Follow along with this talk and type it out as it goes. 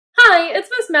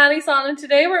Maddie-san, and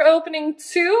today we're opening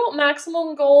 2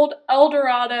 Maximum Gold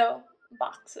Dorado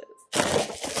boxes.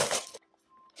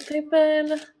 They've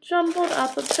been jumbled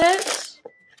up a bit.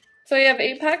 So we have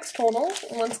 8 packs total,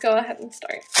 and let's go ahead and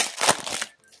start.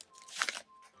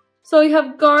 So we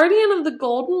have Guardian of the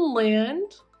Golden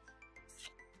Land,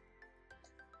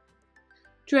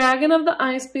 Dragon of the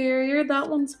Ice Barrier, that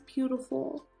one's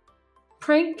beautiful.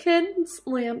 Prank Kids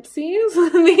Lampsies,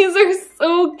 these are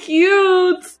so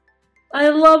cute! I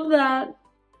love that.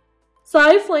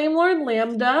 Psy Flame Lord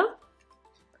Lambda,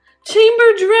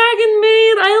 Chamber Dragon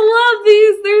Maid, I love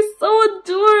these, they're so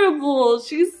adorable,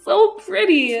 she's so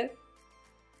pretty.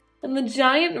 And the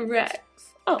Giant Rex,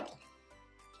 oh.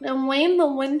 And Wayne the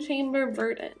Wind Chamber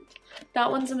Verdant,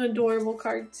 that one's an adorable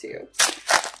card too.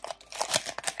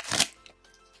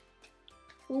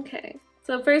 Okay,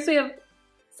 so first we have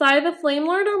Psy the Flame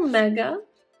Lord Omega,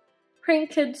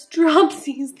 Prank Kids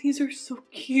Dropsies, these are so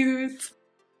cute.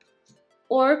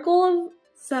 Oracle of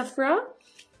Zephyra,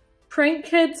 Prank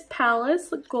Kids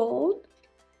Palace Gold,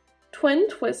 Twin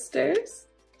Twisters,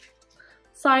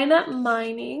 Signet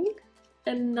Mining,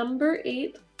 and number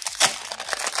 8.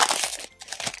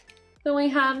 Then we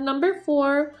have number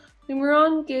 4,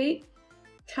 Numeron Gate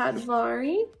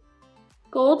Cadvari,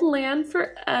 Gold Land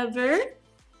Forever,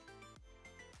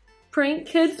 Prank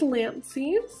Kids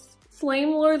Lampsies,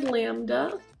 Flame Lord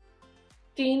Lambda,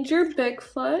 Danger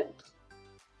Bigfoot,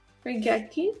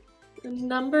 Regeki, and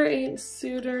number 8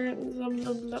 Suitor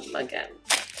again.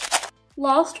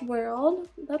 Lost World,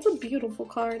 that's a beautiful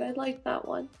card, I like that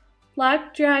one.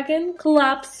 Black Dragon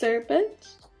Collapsed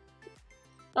Serpent,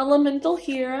 Elemental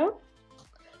Hero,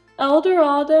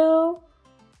 Dorado,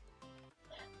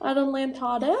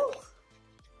 Adelantado,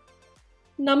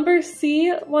 number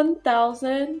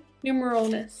C1000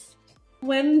 Numeronis,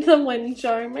 Wind the Wind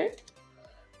Charmer,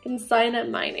 and Signet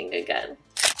Mining again.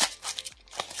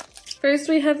 First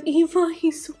we have Eva,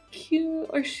 he's so cute,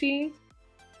 or she.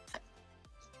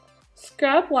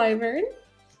 Scrap Wyvern,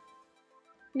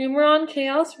 Numeron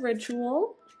Chaos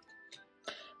Ritual,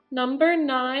 number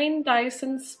 9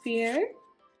 Dyson Sphere,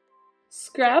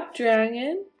 Scrap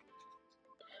Dragon,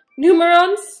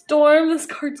 Numeron Storm, this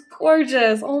card's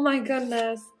gorgeous, oh my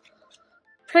goodness.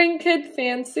 Prank Kid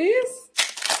Fancies,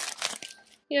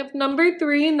 you have number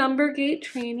 3 Number Gate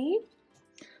Trainee,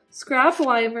 Scrap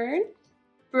Wyvern,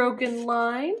 Broken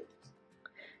Line,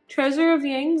 Treasure of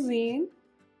Yangzine,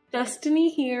 Destiny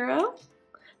Hero,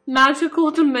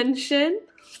 Magical Dimension,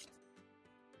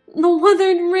 the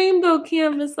Weathered Rainbow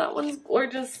Canvas, that one's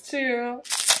gorgeous too.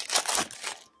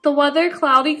 The Weather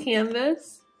Cloudy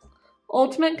Canvas,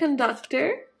 Ultimate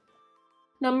Conductor,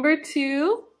 number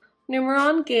 2,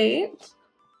 Numeron Gate,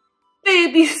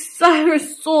 Baby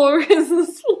Cyrosaurus,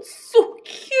 this one's so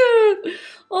cute!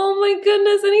 Oh my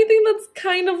goodness, anything that's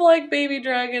kind of like Baby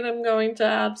Dragon I'm going to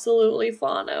absolutely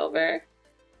fawn over.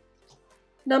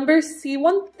 Number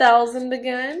C1000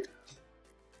 again,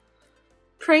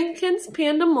 Prank Kids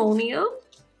Pandemonium,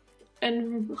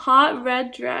 and Hot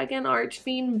Red Dragon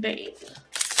Archfiend Bane.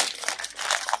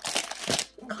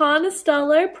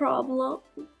 Constellar Podlium.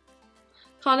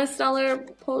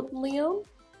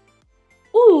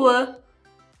 Ooh!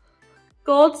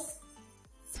 Gold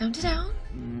Sound it out.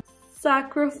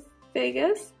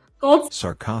 Sarcophagus. Gold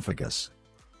Sarcophagus.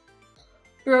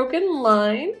 Broken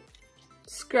Line.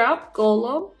 Scrap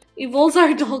Golem. Evil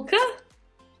Zardolka.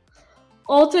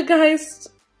 Altergeist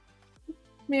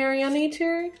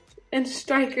Marionetter. And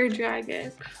Striker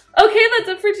Dragon. Okay, that's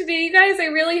it for today, you guys. I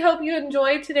really hope you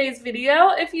enjoyed today's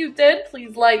video. If you did,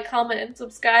 please like, comment, and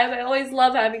subscribe. I always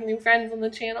love having new friends on the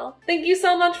channel. Thank you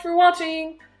so much for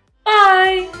watching.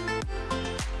 Bye!